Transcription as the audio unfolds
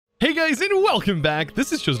Hey guys, and welcome back.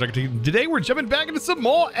 This is ChosenArchitect. Today we're jumping back into some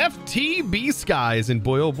more FTB Skies, and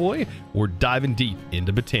boy oh boy, we're diving deep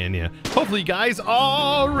into Botania. Hopefully you guys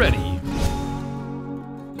are ready.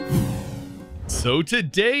 So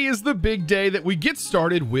today is the big day that we get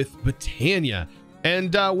started with Botania.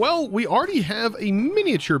 And well, we already have a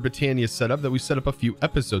miniature Botania setup that we set up a few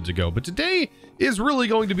episodes ago, but today is really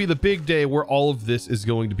going to be the big day where all of this is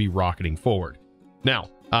going to be rocketing forward. Now,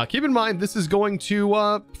 keep in mind, this is going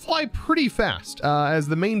to fly pretty fast, as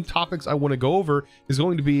the main topics I want to go over is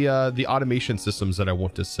going to be the automation systems that I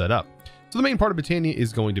want to set up. So the main part of Botania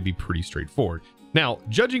is going to be pretty straightforward. Now,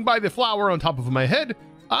 judging by the flower on top of my head,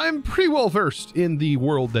 I'm pretty well versed in the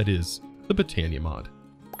world that is the Botania mod.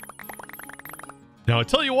 Now, I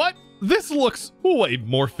tell you what, this looks way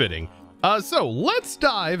more fitting. So let's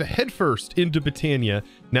dive headfirst into Botania.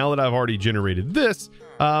 Now that I've already generated this,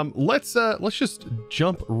 let's just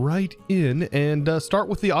jump right in and start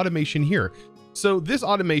with the automation here. So this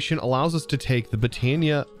automation allows us to take the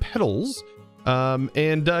Botania petals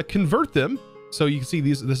and convert them. So you can see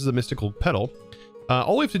this is a mystical petal.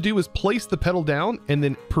 All we have to do is place the petal down and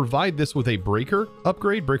then provide this with a breaker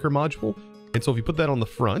module. And so if you put that on the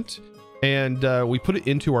front and we put it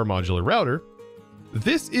into our modular router,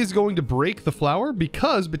 this is going to break the flower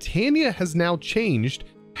because Botania has now changed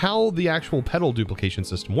how the actual petal duplication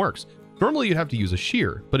system works. Normally you'd have to use a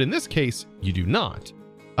shear, but in this case you do not.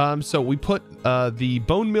 So we put the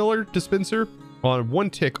bone miller dispenser on one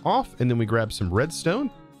tick off, and then we grab some redstone,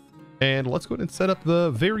 and let's go ahead and set up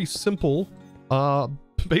the very simple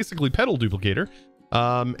basically petal duplicator.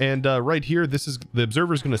 Right here, this is the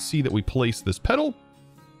observer is going to see that we place this petal.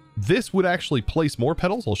 This would actually place more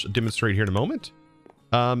petals. I'll demonstrate here in a moment.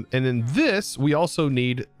 And then this, we also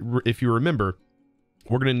need, if you remember,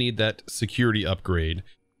 we're going to need that security upgrade.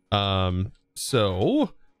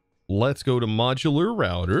 So let's go to modular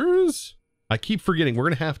routers. I keep forgetting we're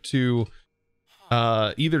going to have to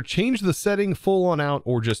either change the setting full on out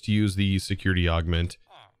or just use the security augment.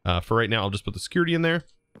 For right now, I'll just put the security in there,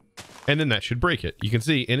 and then that should break it. You can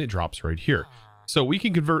see, and it drops right here. So we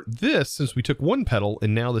can convert this, since we took one petal,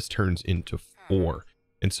 and now this turns into 4.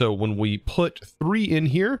 And so when we put 3 in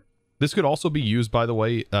here, this could also be used, by the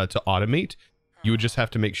way, to automate. You would just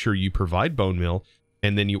have to make sure you provide bone meal,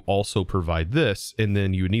 and then you also provide this, and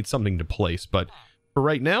then you need something to place. But for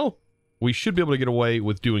right now, we should be able to get away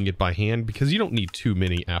with doing it by hand because you don't need too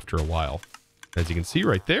many after a while. As you can see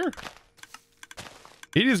right there,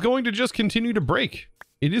 it is going to just continue to break.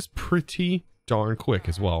 It is pretty darn quick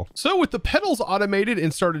as well. So with the petals automated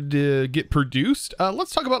and started to get produced,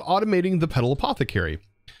 let's talk about automating the petal apothecary.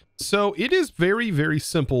 So it is very, very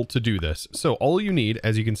simple to do this. So all you need,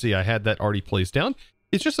 as you can see, I had that already placed down.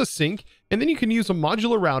 It's just a sink, and then you can use a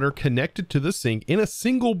modular router connected to the sink in a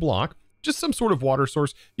single block, just some sort of water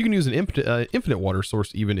source. You can use an infinite water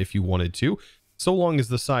source even if you wanted to, so long as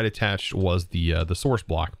the side attached was the source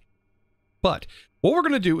block. But what we're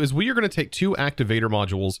going to do is we are going to take 2 activator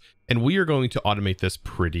modules, and we are going to automate this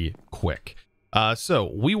pretty quick.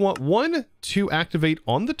 So we want one to activate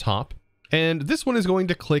on the top, and this one is going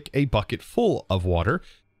to click a bucket full of water.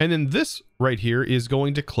 And then this right here is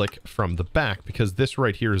going to click from the back, because this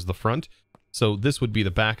right here is the front. So this would be the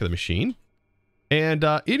back of the machine. And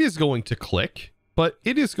it is going to click, but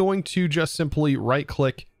it is going to just simply right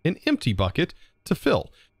click an empty bucket to fill.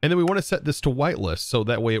 And then we want to set this to whitelist, so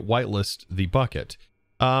that way it whitelists the bucket.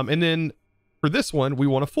 And then for this one, we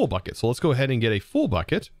want a full bucket. So let's go ahead and get a full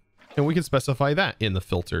bucket, and we can specify that in the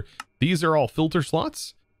filter. These are all filter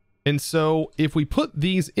slots. And so if we put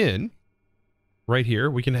these in right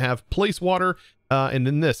here, we can have place water, and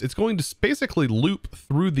then this, it's going to basically loop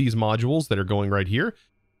through these modules that are going right here.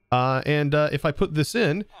 If I put this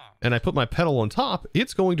in and I put my petal on top,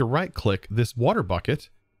 it's going to right click this water bucket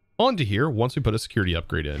onto here once we put a security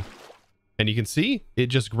upgrade in. And you can see it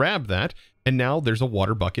just grabbed that, and now there's a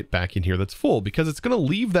water bucket back in here that's full, because it's going to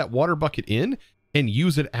leave that water bucket in and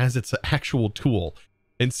use it as its actual tool.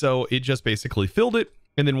 And so it just basically filled it.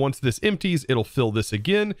 And then once this empties, it'll fill this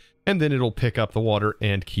again, and then it'll pick up the water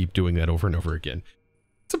and keep doing that over and over again.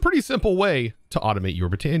 It's a pretty simple way to automate your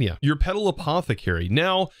Botania, your petal apothecary.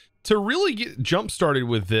 Now, to really get jump started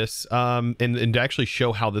with this and to actually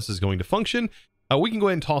show how this is going to function, we can go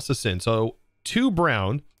ahead and toss this in. So 2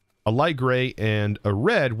 brown, a light gray, and a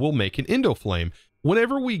red will make an endoflame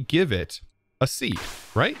whenever we give it a seed,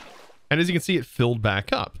 right? And as you can see, it filled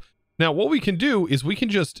back up. Now, what we can do is we can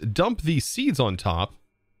just dump these seeds on top,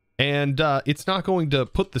 and it's not going to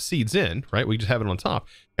put the seeds in, right? We just have it on top,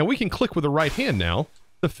 and we can click with the right hand now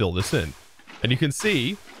to fill this in. And you can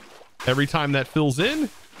see every time that fills in,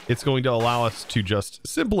 it's going to allow us to just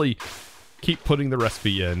simply keep putting the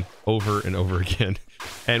recipe in over and over again.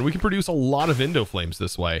 And we can produce a lot of endo flames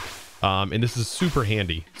this way. And this is super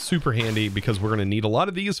handy because we're going to need a lot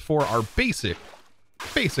of these for our basic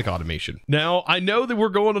automation. Now, I know that we're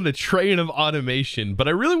going on a train of automation, but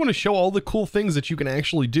I really want to show all the cool things that you can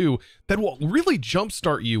actually do that will really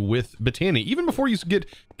jumpstart you with Botania, even before you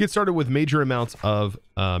get started with major amounts of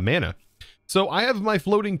mana. So I have my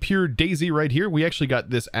floating pure daisy right here. We actually got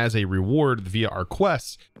this as a reward via our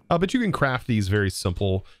quests, but you can craft these very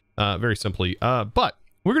simply. But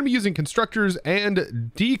we're going to be using constructors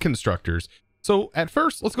and deconstructors. So at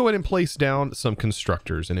first, let's go ahead and place down some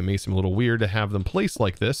constructors, and it may seem a little weird to have them placed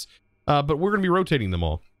like this, but we're going to be rotating them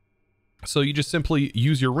all. So you just simply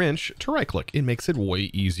use your wrench to right click. It makes it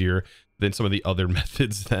way easier than some of the other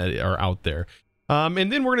methods that are out there.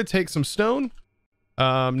 And then we're going to take some stone.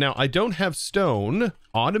 Now I don't have stone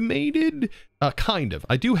automated, kind of.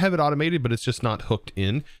 I do have it automated, but it's just not hooked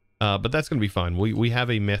in, but that's going to be fine. We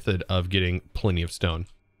have a method of getting plenty of stone.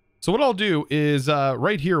 So what I'll do is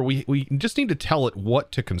right here, we just need to tell it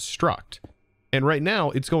what to construct. And right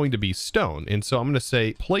now it's going to be stone. And so I'm going to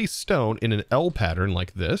say place stone in an L pattern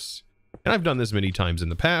like this. And I've done this many times in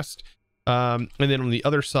the past. And then on the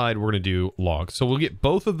other side, we're going to do logs. So we'll get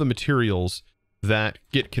both of the materials that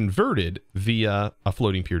get converted via a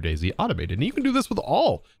floating pure daisy automated. And you can do this with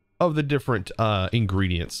all of the different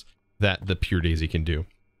ingredients that the pure daisy can do.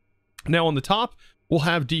 Now on the top, we'll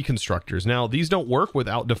have deconstructors. Now, these don't work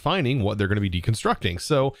without defining what they're going to be deconstructing.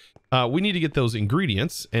 So we need to get those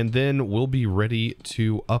ingredients, and then we'll be ready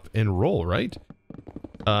to up and roll, right?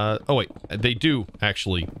 Oh, wait, they do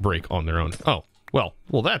actually break on their own. Oh, well,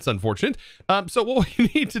 that's unfortunate. So what we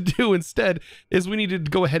need to do instead is we need to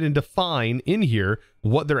go ahead and define in here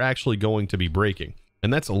what they're actually going to be breaking.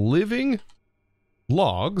 And that's living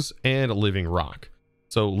logs and living rock.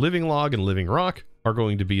 So living log and living rock are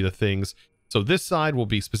going to be the things. So this side will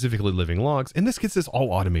be specifically living logs, and this gets this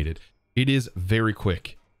all automated. It is very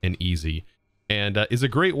quick and easy, and is a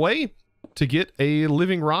great way to get a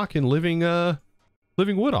living rock and living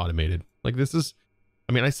wood automated. Like this is,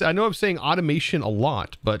 I mean, I know I'm saying automation a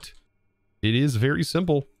lot, but it is very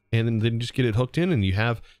simple. And then just get it hooked in, and you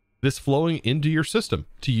have this flowing into your system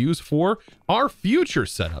to use for our future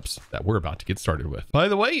setups that we're about to get started with. By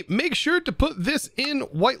the way, make sure to put this in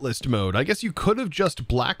whitelist mode. I guess you could have just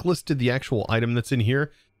blacklisted the actual item that's in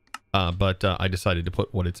here, but I decided to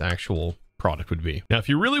put what its actual product would be. Now, if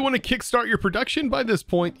you really want to kickstart your production by this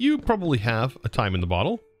point, you probably have a time in the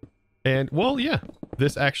bottle. And well, yeah,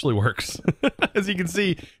 this actually works. As you can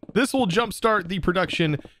see, this will jumpstart the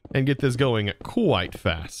production and get this going quite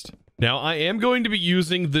fast. Now, I am going to be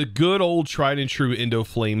using the good old tried and true endo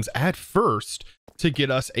flames at first to get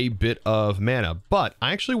us a bit of mana, but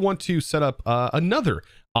I actually want to set up another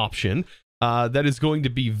option that is going to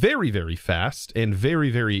be very, very fast and very,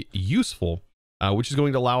 very useful, which is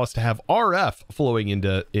going to allow us to have RF flowing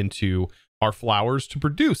into our flowers to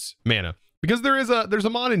produce mana. Because there's a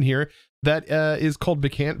mod in here that is called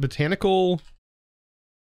Botanical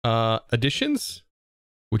Additions,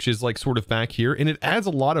 which is like sort of back here, and it adds a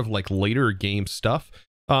lot of like later game stuff.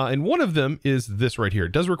 And one of them is this right here.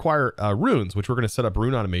 It does require runes, which we're going to set up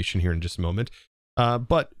rune automation here in just a moment.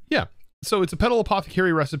 But yeah, so it's a petal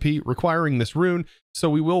apothecary recipe requiring this rune. So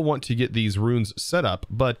we will want to get these runes set up,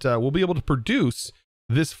 but we'll be able to produce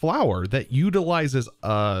this flower that utilizes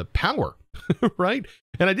power, right?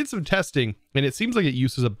 And I did some testing, and it seems like it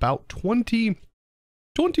uses about 20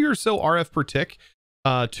 or so RF per tick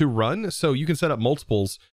to run. So you can set up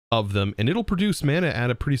multiples of them, and it'll produce mana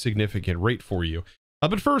at a pretty significant rate for you.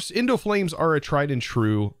 But first, endo flames are a tried and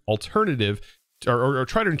true alternative, or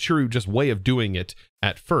tried and true just way of doing it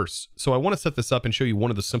at first. So I want to set this up and show you one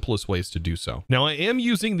of the simplest ways to do so. Now, I am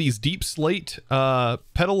using these deep slate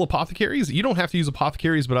petal apothecaries. You don't have to use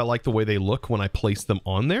apothecaries, but I like the way they look when I place them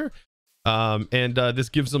on there. This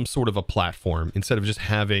gives them sort of a platform instead of just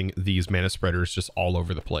having these mana spreaders just all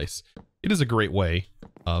over the place. It is a great way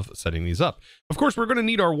of setting these up. Of course, we're going to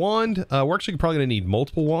need our wand. We're actually probably going to need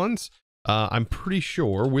multiple wands. I'm pretty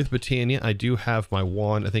sure with Botania, I do have my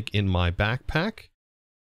wand, I think, in my backpack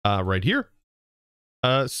right here.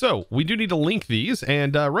 So we do need to link these,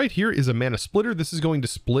 and right here is a mana splitter. This is going to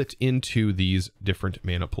split into these different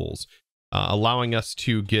mana pools, allowing us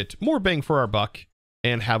to get more bang for our buck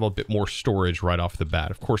and have a bit more storage right off the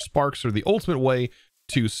bat. Of course, sparks are the ultimate way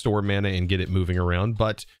to store mana and get it moving around,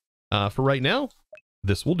 but for right now,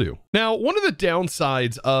 this will do. Now, one of the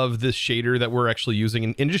downsides of this shader that we're actually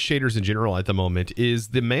using, and just shaders in general at the moment, is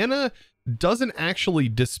the mana doesn't actually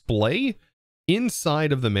display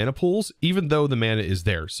inside of the mana pools, even though the mana is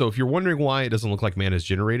there. So if you're wondering why it doesn't look like mana is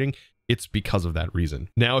generating, it's because of that reason.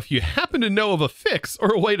 Now, if you happen to know of a fix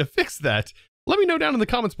or a way to fix that, let me know down in the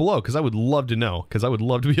comments below, because I would love to know, because I would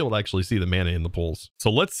love to be able to actually see the mana in the pools.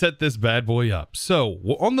 So let's set this bad boy up. So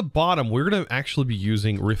on the bottom, we're going to actually be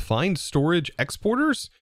using refined storage exporters.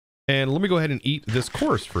 And let me go ahead and eat this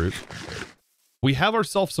chorus fruit. We have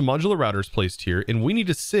ourselves some modular routers placed here, and we need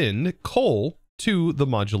to send coal to the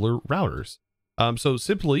modular routers. So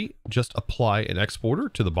simply just apply an exporter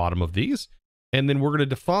to the bottom of these, and then we're going to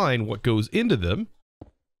define what goes into them.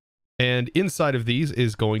 And inside of these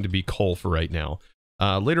is going to be coal for right now.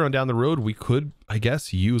 Later on down the road, we could, I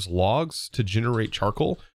guess, use logs to generate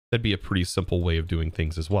charcoal. That'd be a pretty simple way of doing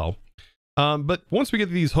things as well. But once we get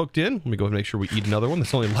these hooked in, let me go ahead and make sure we eat another one.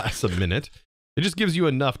 This only lasts a minute. It just gives you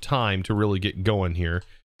enough time to really get going here.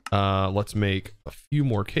 Let's make a few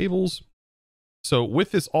more cables. So with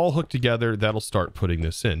this all hooked together, that'll start putting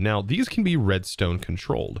this in. Now, these can be redstone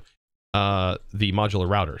controlled, the modular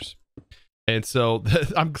routers. And so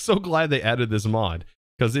I'm so glad they added this mod,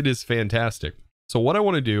 because it is fantastic. So what I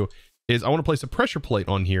want to do is I want to place a pressure plate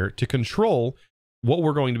on here to control what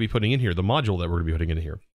we're going to be putting in here, the module that we're going to be putting in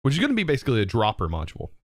here, which is going to be basically a dropper module.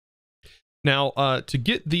 Now, to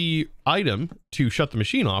get the item to shut the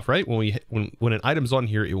machine off, right? When an item's on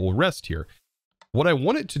here, it will rest here. What I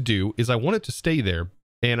want it to do is I want it to stay there,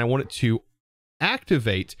 and I want it to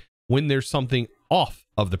activate when there's something off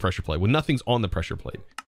of the pressure plate, when nothing's on the pressure plate.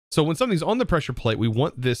 So when something's on the pressure plate, we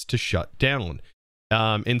want this to shut down.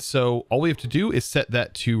 And so all we have to do is set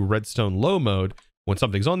that to redstone low mode. When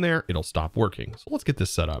something's on there, it'll stop working. So let's get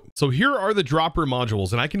this set up. So here are the dropper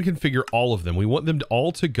modules, and I can configure all of them. We want them to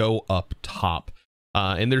all to go up top.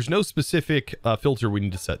 And there's no specific filter we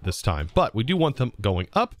need to set this time, but we do want them going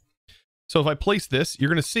up. So if I place this, you're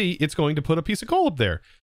going to see it's going to put a piece of coal up there.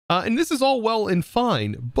 And this is all well and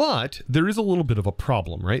fine, but there is a little bit of a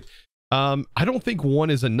problem, right? I don't think one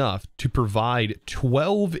is enough to provide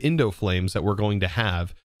 12 endoflames that we're going to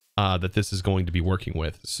have that this is going to be working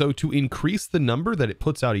with. So to increase the number that it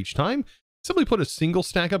puts out each time, simply put a single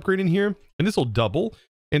stack upgrade in here, and this will double.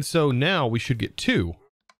 And so now we should get 2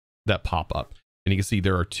 that pop up. And you can see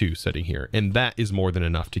there are 2 sitting here, and that is more than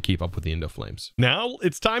enough to keep up with the endoflames. Now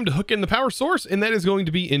it's time to hook in the power source, and that is going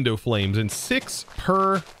to be endoflames, and 6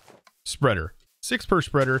 per spreader. 6 per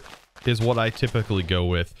spreader is what I typically go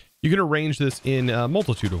with. You can arrange this in a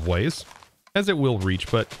multitude of ways, as it will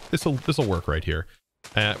reach, but this will work right here.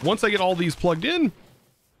 Once I get all these plugged in,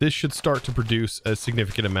 this should start to produce a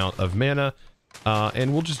significant amount of mana,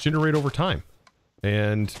 and we'll just generate over time.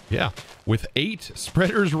 And yeah, with 8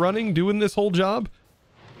 spreaders running, doing this whole job,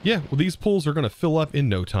 yeah, well, these pools are going to fill up in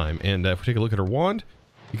no time. And if we take a look at our wand,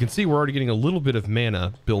 you can see we're already getting a little bit of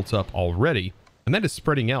mana built up already. And that is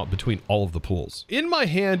spreading out between all of the pools. In my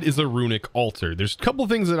hand is a runic altar. There's a couple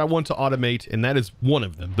of things that I want to automate, and that is one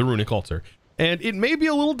of them, the runic altar. And it may be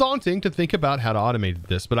a little daunting to think about how to automate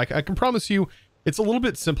this, but I can promise you it's a little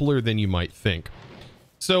bit simpler than you might think.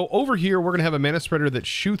 So over here, we're going to have a mana spreader that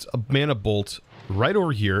shoots a mana bolt right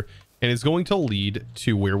over here, and is going to lead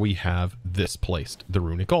to where we have this placed, the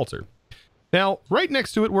runic altar. Now, right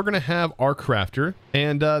next to it, we're going to have our crafter,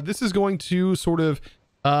 and this is going to sort of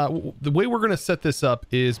the way we're going to set this up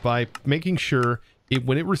is by making sure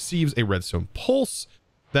when it receives a redstone pulse,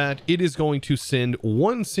 that it is going to send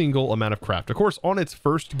one single amount of craft. Of course, on its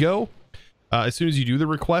first go, as soon as you do the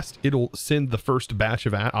request, it'll send the first batch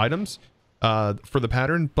of items for the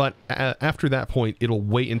pattern. But after that point, it'll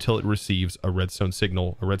wait until it receives a redstone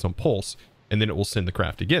signal, a redstone pulse, and then it will send the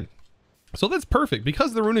craft again. So that's perfect,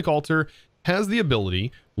 because the runic altar has the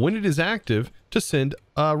ability, when it is active, to send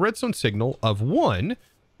a redstone signal of 1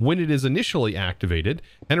 when it is initially activated,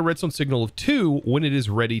 and a redstone signal of 2 when it is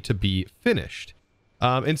ready to be finished.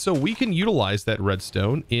 And so we can utilize that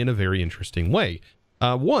redstone in a very interesting way.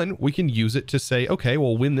 One, we can use it to say, okay,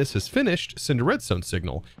 well, when this is finished, send a redstone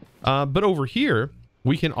signal. But over here,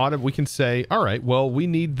 we can say, all right, well, we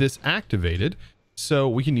need this activated, so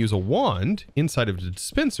we can use a wand inside of the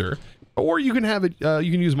dispenser, or you can have it.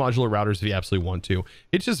 You can use modular routers if you absolutely want to.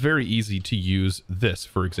 It's just very easy to use this,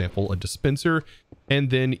 for example, a dispenser, and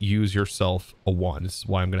then use yourself a wand. This is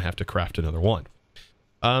why I'm going to have to craft another wand.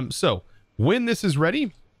 So when this is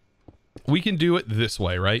ready, we can do it this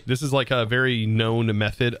way, right? This is like a very known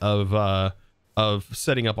method of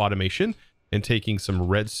setting up automation and taking some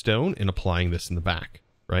redstone and applying this in the back,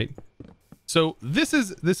 right? So this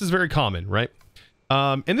is very common, right?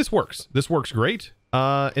 And this works. This works great.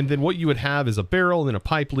 And then what you would have is a barrel and then a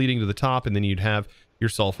pipe leading to the top, and then you'd have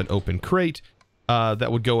yourself an open crate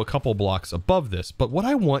that would go a couple blocks above this. But what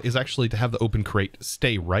I want is actually to have the open crate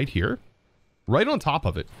stay right here, right on top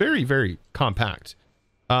of it. Very, very compact.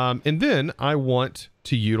 And then I want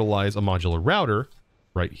to utilize a modular router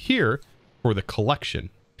right here for the collection.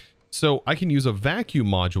 So I can use a vacuum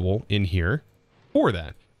module in here for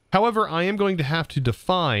that. However, I am going to have to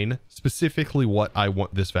define specifically what I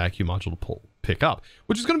want this vacuum module to pick up,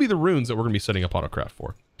 which is going to be the runes that we're going to be setting up AutoCraft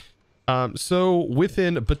for. So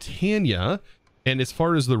within Botania, and as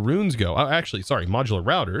far as the runes go, actually, sorry, modular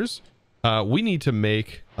routers, we need to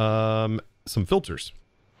make some filters.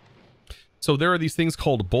 So there are these things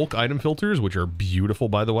called bulk item filters, which are beautiful,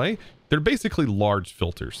 by the way. They're basically large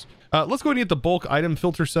filters. Let's go ahead and get the bulk item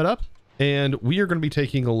filter set up, and we are going to be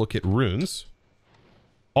taking a look at runes.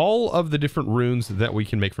 All of the different runes that we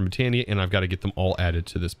can make from Botania, and I've got to get them all added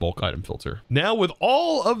to this bulk item filter. Now, with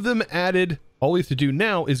all of them added, all we have to do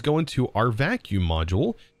now is go into our vacuum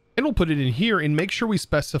module, and we'll put it in here and make sure we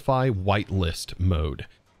specify whitelist mode.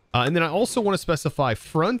 And then I also want to specify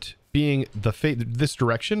front being this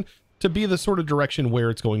direction to be the sort of direction where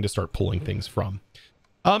it's going to start pulling things from.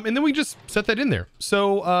 And then we just set that in there.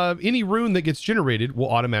 So any rune that gets generated will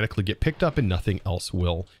automatically get picked up and nothing else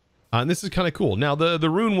will. And this is kind of cool. Now the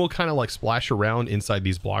rune will kind of like splash around inside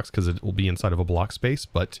these blocks because it will be inside of a block space,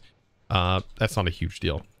 but that's not a huge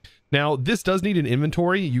deal. Now this does need an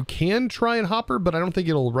inventory. You can try and hopper, but I don't think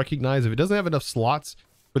it'll recognize if it doesn't have enough slots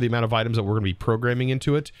for the amount of items that we're going to be programming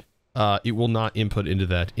into it. It will not input into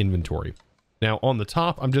that inventory. Now on the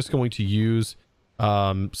top, I'm just going to use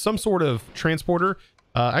some sort of transporter.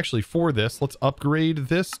 Actually for this, let's upgrade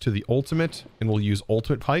this to the ultimate and we'll use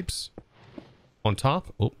ultimate pipes on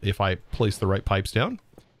top. Oh, if I place the right pipes down,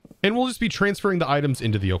 and we'll just be transferring the items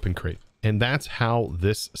into the open crate. And that's how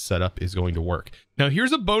this setup is going to work. Now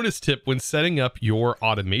here's a bonus tip when setting up your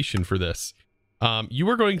automation for this. You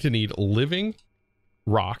are going to need living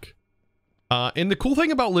rock. And the cool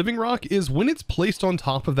thing about living rock is when it's placed on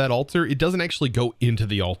top of that altar, it doesn't actually go into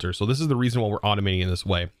the altar. So this is the reason why we're automating in this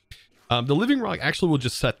way. The living rock actually will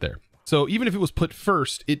just set there. So even if it was put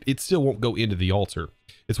first, it still won't go into the altar.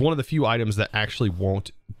 It's one of the few items that actually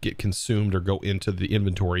won't get consumed or go into the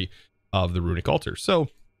inventory of the runic altar. So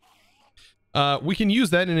we can use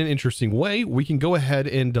that in an interesting way. We can go ahead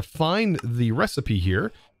and define the recipe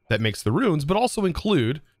here that makes the runes, but also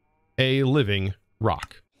include a living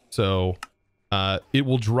rock. So it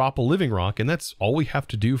will drop a living rock, and that's all we have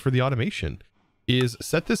to do for the automation is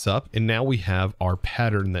set this up, and now we have our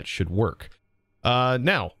pattern that should work.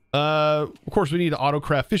 Now, of course, we need to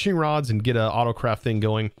autocraft fishing rods and get an autocraft thing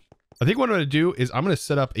going. I think what I'm going to do is I'm going to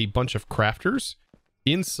set up a bunch of crafters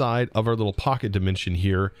inside of our little pocket dimension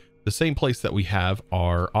here, the same place that we have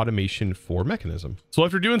our automation for mechanism. So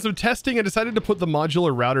after doing some testing, I decided to put the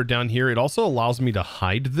modular router down here. It also allows me to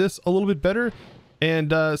hide this a little bit better.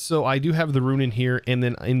 And so I do have the rune in here, and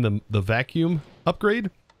then in the vacuum upgrade,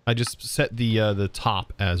 I just set the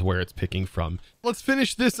top as where it's picking from. Let's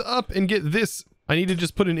finish this up and get this. I need to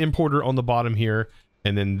just put an importer on the bottom here,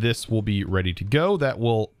 and then this will be ready to go. That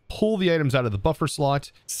will pull the items out of the buffer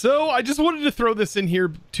slot. So I just wanted to throw this in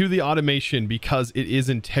here to the automation because it is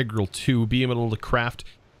integral to being able to craft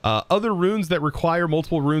other runes that require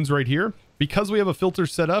multiple runes right here. Because we have a filter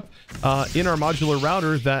set up in our modular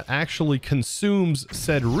router that actually consumes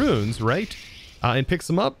said runes, right? And picks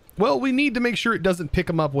them up. Well, we need to make sure it doesn't pick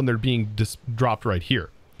them up when they're being dropped right here.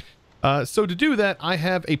 So to do that, I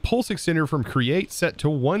have a pulse extender from Create set to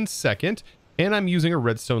 1 second, and I'm using a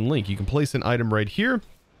redstone link. You can place an item right here,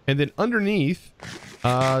 and then underneath,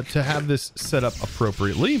 to have this set up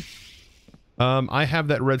appropriately, I have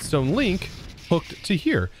that redstone link hooked to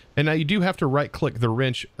here. And now you do have to right click the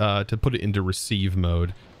wrench to put it into receive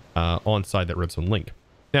mode on side that redstone link.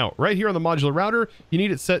 Now, right here on the modular router, you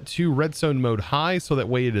need it set to redstone mode high, so that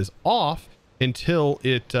way it is off until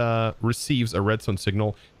it receives a redstone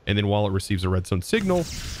signal. And then while it receives a redstone signal,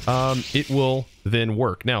 it will then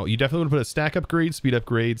work. Now, you definitely want to put a stack upgrade, speed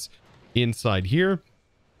upgrades inside here.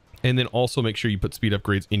 And then also make sure you put speed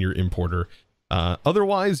upgrades in your importer.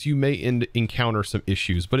 Otherwise, you may encounter some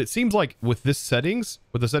issues. But it seems like with the settings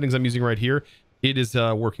I'm using right here, it is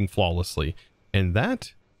working flawlessly. And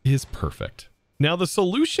that is perfect. Now, the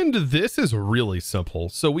solution to this is really simple.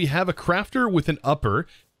 So we have a crafter with an upper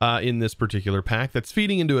in this particular pack that's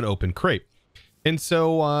feeding into an open crate. And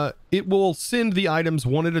so it will send the items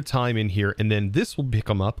one at a time in here, and then this will pick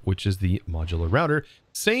them up, which is the modular router.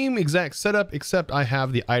 Same exact setup, except I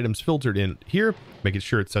have the items filtered in here, making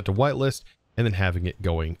sure it's set to whitelist, and then having it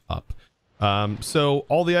going up. So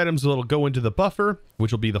all the items that'll go into the buffer,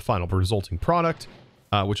 which will be the final resulting product,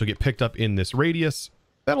 which will get picked up in this radius,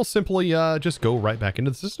 that'll simply just go right back into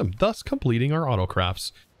the system, thus completing our auto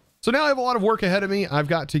crafts. So now I have a lot of work ahead of me. I've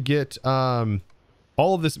got to get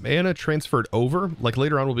all of this mana transferred over. Like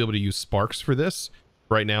later on, we'll be able to use sparks for this.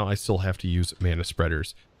 Right now, I still have to use mana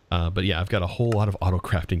spreaders. But yeah, I've got a whole lot of auto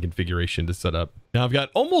crafting configuration to set up. Now I've got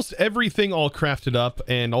almost everything all crafted up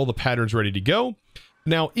and all the patterns ready to go.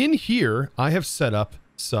 Now in here, I have set up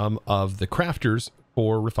some of the crafters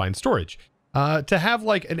for refined storage to have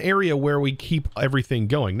like an area where we keep everything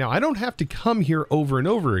going. Now I don't have to come here over and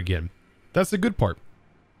over again. That's the good part.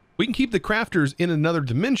 We can keep the crafters in another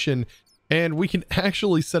dimension, and we can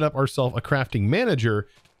actually set up ourselves a crafting manager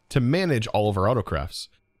to manage all of our auto crafts.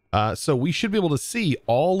 So we should be able to see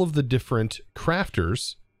all of the different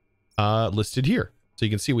crafters listed here. So you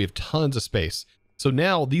can see we have tons of space. So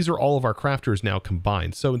now these are all of our crafters now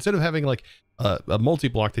combined. So instead of having like a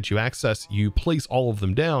multi-block that you access, you place all of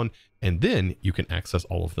them down, and then you can access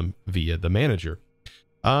all of them via the manager.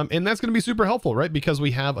 And that's going to be super helpful, right? Because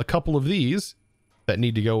we have a couple of these that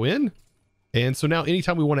need to go in. And so now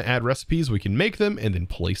anytime we want to add recipes, we can make them and then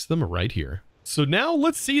place them right here. So now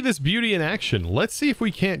let's see this beauty in action. Let's see if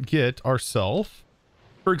we can't get ourselves,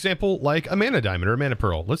 for example, like a mana diamond or a mana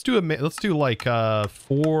pearl. Let's do like 4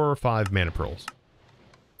 or 5 mana pearls.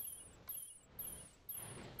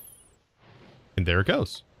 And there it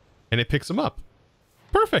goes. And it picks them up.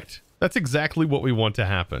 Perfect. That's exactly what we want to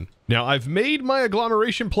happen. Now I've made my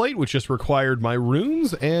agglomeration plate, which just required my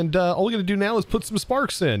runes, and all we're going to do now is put some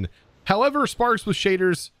sparks in. However, sparks with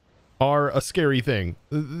shaders are a scary thing.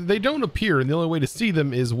 They don't appear, and the only way to see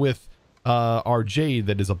them is with our jade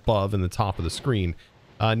that is above in the top of the screen.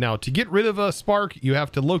 Now, to get rid of a spark, you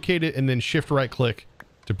have to locate it and then shift right click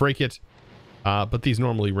to break it. But these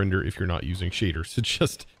normally render if you're not using shaders. It's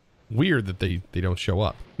just weird that they don't show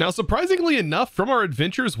up. Now, surprisingly enough, from our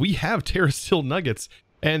adventures, we have Terrasteel nuggets,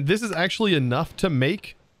 and this is actually enough to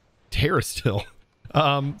make Terrasteel.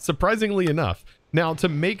 Surprisingly enough. Now, to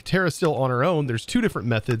make Terrasteel on our own, there's 2 different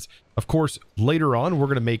methods. Of course, later on, we're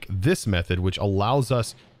going to make this method, which allows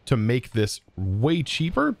us to make this way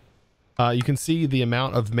cheaper. You can see the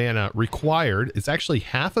amount of mana required. It's actually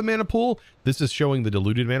half a mana pool. This is showing the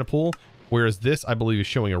diluted mana pool, whereas this, I believe, is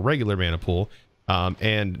showing a regular mana pool.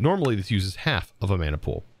 And normally this uses half of a mana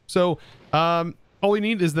pool. So all we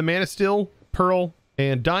need is the mana steel, pearl,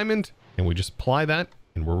 and diamond, and we just apply that,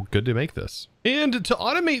 and we're good to make this. And to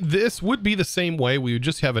automate this would be the same way. We would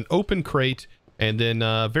just have an open crate, and then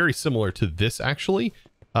very similar to this actually,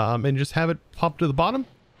 and just have it pop to the bottom.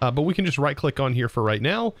 But we can just right click on here for right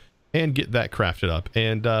now and get that crafted up.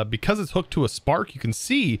 And because it's hooked to a spark, we can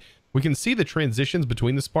see the transitions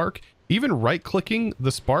between the spark. Even right clicking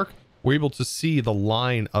the spark, we're able to see the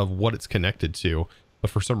line of what it's connected to, but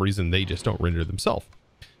for some reason they just don't render themselves.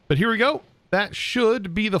 But here we go. That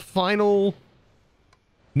should be the final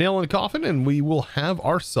nail in the coffin, and we will have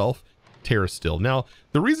ourselves Terrasteel. Now,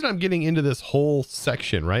 the reason I'm getting into this whole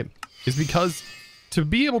section, right, is because to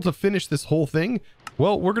be able to finish this whole thing,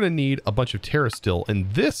 well, we're going to need a bunch of Terrasteel,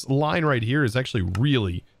 and this line right here is actually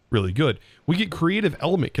really, really good. We get creative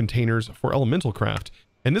element containers for elemental craft,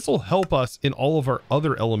 and this will help us in all of our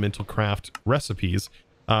other elemental craft recipes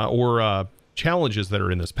or challenges that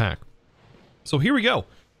are in this pack. So here we go.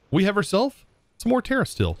 We have ourselves some more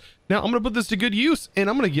Terrasteel. Now I'm going to put this to good use, and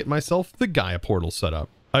I'm going to get myself the Gaia portal set up.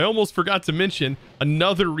 I almost forgot to mention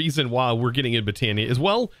another reason why we're getting in Botania as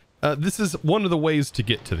well. This is one of the ways to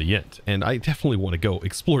get to the end, and I definitely want to go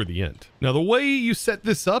explore the end. Now, the way you set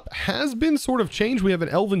this up has been sort of changed. We have an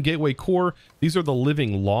Elven Gateway core. These are the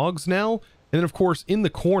living logs now. And then, of course, in the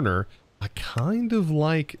corner, I kind of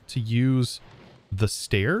like to use the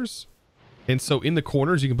stairs. And so in the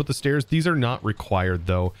corners, you can put the stairs. These are not required,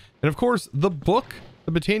 though. And, of course, the book,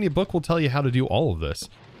 the Botania book, will tell you how to do all of this.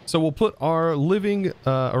 So we'll put our living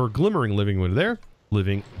or glimmering living one there,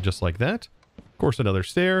 living just like that. Of course, another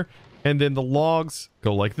stair, and then the logs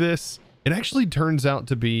go like this. It actually turns out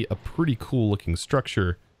to be a pretty cool looking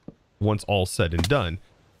structure once all said and done.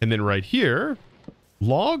 And then right here,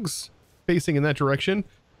 logs facing in that direction,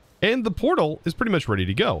 and the portal is pretty much ready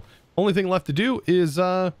to go. Only thing left to do is,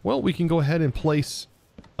 well, we can go ahead and place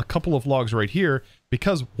a couple of logs right here,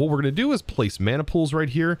 because what we're going to do is place mana pools right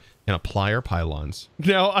here and apply our pylons.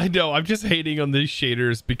 Now, I know I'm just hating on these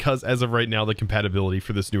shaders because as of right now, the compatibility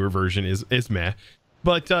for this newer version is meh.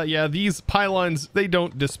 But yeah, these pylons, they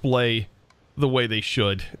don't display the way they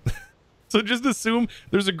should. So just assume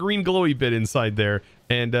there's a green glowy bit inside there,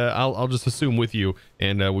 and I'll just assume with you,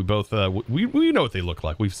 and we both, we know what they look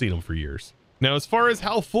like. We've seen them for years. Now, as far as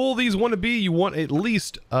how full these want to be, you want at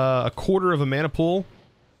least a quarter of a mana pool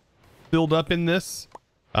filled up in this.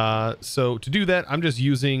 So to do that, I'm just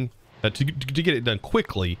using, to get it done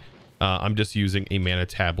quickly, I'm just using a mana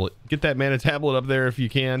tablet. Get that mana tablet up there if you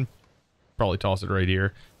can. Probably toss it right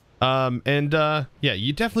here. Yeah,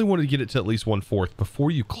 you definitely want to get it to at least 1/4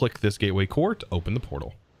 before you click this gateway core to open the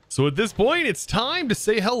portal. So at this point, it's time to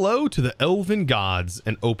say hello to the elven gods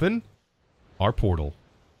and open our portal.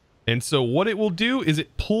 And so what it will do is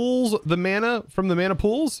it pulls the mana from the mana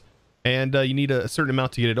pools, and you need a certain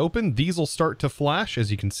amount to get it open. These will start to flash,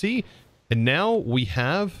 as you can see. And now we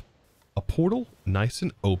have a portal nice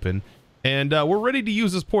and open, and we're ready to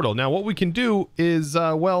use this portal. Now what we can do is,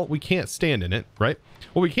 well, we can't stand in it, right?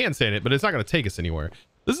 Well, we can stand in it, but it's not going to take us anywhere.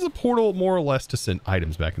 This is a portal more or less to send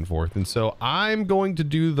items back and forth. And so I'm going to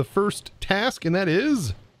do the first task, and that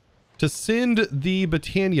is to send the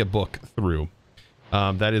Botania book through.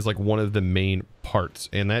 That is like one of the main parts,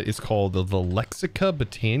 and that is called the Lexica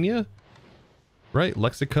Botania, right?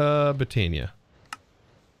 Lexica Botania.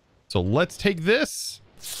 So let's take this.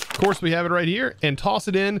 Of course, we have it right here, and toss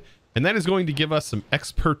it in, and that is going to give us some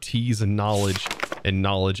expertise and knowledge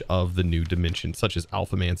of the new dimension, such as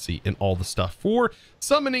alphamancy and all the stuff for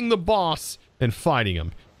summoning the boss and fighting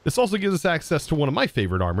him. This also gives us access to one of my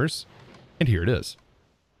favorite armors, and here it is.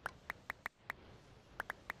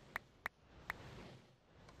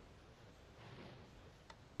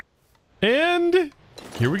 And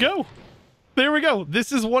here we go. There we go.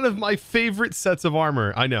 This is one of my favorite sets of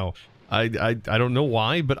armor. I know. I don't know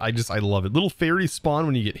why, but I love it. Little fairies spawn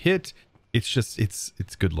when you get hit. It's just, it's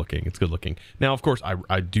good looking. It's good looking. Now, of course,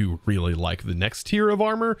 I do really like the next tier of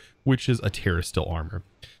armor, which is a Terrasteel armor.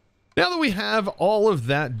 Now that we have all of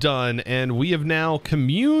that done, and we have now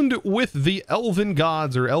communed with the elven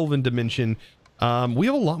gods or elven dimension, we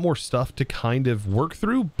have a lot more stuff to kind of work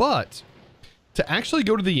through, but to actually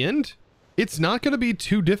go to the end, it's not going to be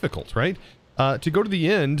too difficult, right? To go to the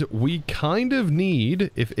end, we kind of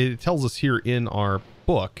need, if it tells us here in our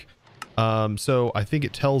book, so I think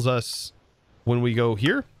it tells us when we go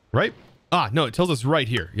here, right? No, it tells us right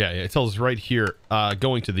here. Yeah, it tells us right here,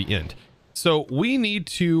 going to the end. So we need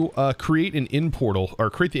to create an in portal,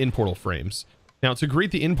 or create the in portal frames. Now, to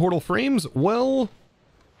create the in portal frames, well,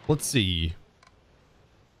 let's see.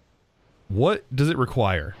 What does it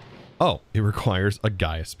require? Oh, it requires a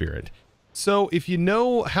Gaia Spirit. So if you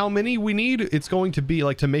know how many we need, it's going to be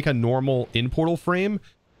like, to make a normal in portal frame,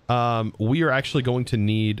 we are actually going to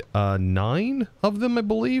need 9 of them, I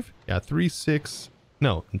believe. Yeah, 3, 6,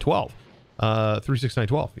 no, and 12. 3, 6, 9,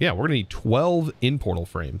 12. Yeah, we're gonna need 12 in portal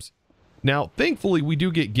frames. Now, thankfully, we do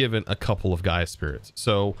get given a couple of Gaia Spirits.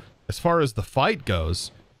 So as far as the fight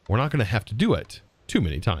goes, we're not gonna have to do it too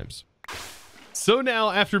many times. So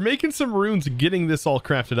now, after making some runes and getting this all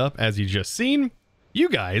crafted up, as you just seen, you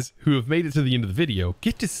guys who have made it to the end of the video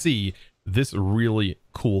get to see this really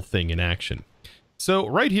cool thing in action. So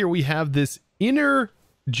right here we have this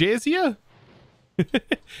Energizera,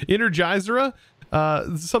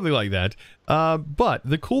 something like that. But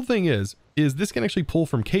the cool thing is this can actually pull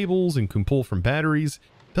from cables and can pull from batteries.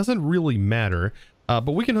 Doesn't really matter,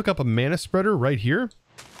 but we can hook up a mana spreader right here.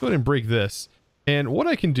 Go ahead and break this. And what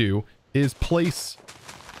I can do is place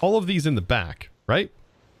all of these in the back, right?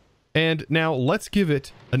 And now let's give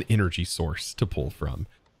it an energy source to pull from.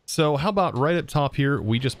 So how about right up top here,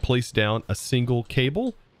 we just place down a single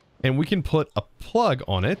cable, and we can put a plug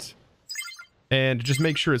on it and just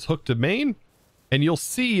make sure it's hooked to main, and you'll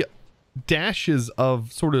see dashes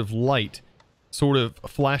of sort of light sort of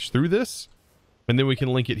flash through this, and then we can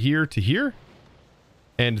link it here to here,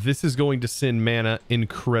 and this is going to send mana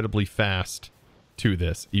incredibly fast to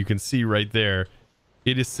this. You can see right there,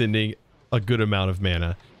 it is sending a good amount of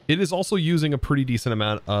mana. It is also using a pretty decent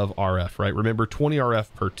amount of RF, right? Remember, 20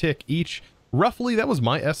 RF per tick each. Roughly, that was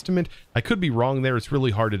my estimate. I could be wrong there. It's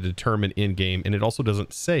really hard to determine in-game, and it also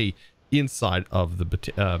doesn't say inside of the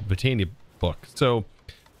Botania book. So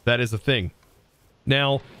that is a thing.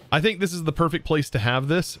 Now, I think this is the perfect place to have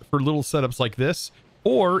this for little setups like this,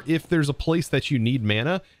 or if there's a place that you need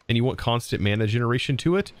mana and you want constant mana generation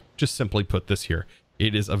to it, just simply put this here.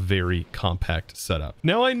 It is a very compact setup.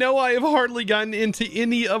 Now, I know I have hardly gotten into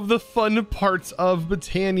any of the fun parts of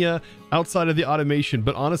Botania outside of the automation,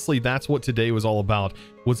 but honestly, that's what today was all about,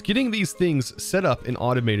 was getting these things set up and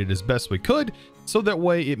automated as best we could, so that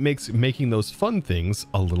way it makes making those fun things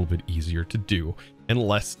a little bit easier to do and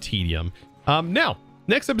less tedium. Now,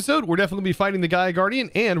 next episode, we're definitely be fighting the Gaia Guardian,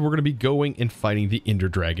 and we're going to be going and fighting the Ender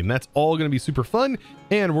Dragon. That's all going to be super fun,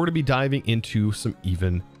 and we're going to be diving into some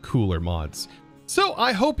even cooler mods. So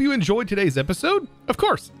I hope you enjoyed today's episode. Of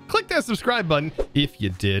course, click that subscribe button if you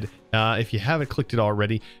did. If you haven't clicked it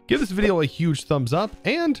already, give this video a huge thumbs up,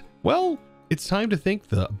 and, well, it's time to thank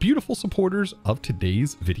the beautiful supporters of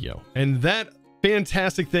today's video. And that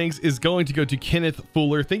fantastic thanks is going to go to Kenneth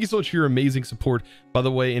Fuller. Thank you so much for your amazing support, by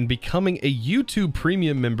the way, in becoming a YouTube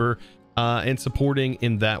premium member. and supporting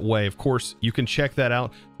in that way. Of course, you can check that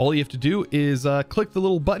out. All you have to do is click the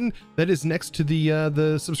little button that is next to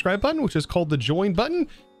the subscribe button, which is called the join button.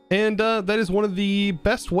 And that is one of the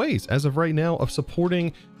best ways as of right now of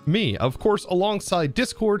supporting me. Of course, alongside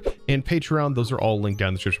Discord and Patreon, those are all linked down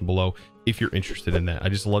in the description below if you're interested in that. I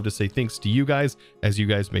just love to say thanks to you guys as you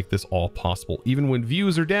guys make this all possible, even when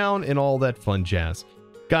views are down and all that fun jazz.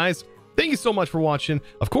 Guys, thank you so much for watching.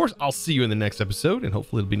 Of course, I'll see you in the next episode, and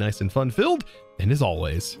hopefully it'll be nice and fun-filled. And as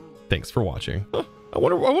always, thanks for watching. I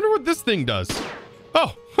wonder what this thing does.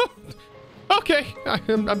 Oh, okay.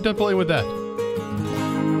 I'm done playing with that.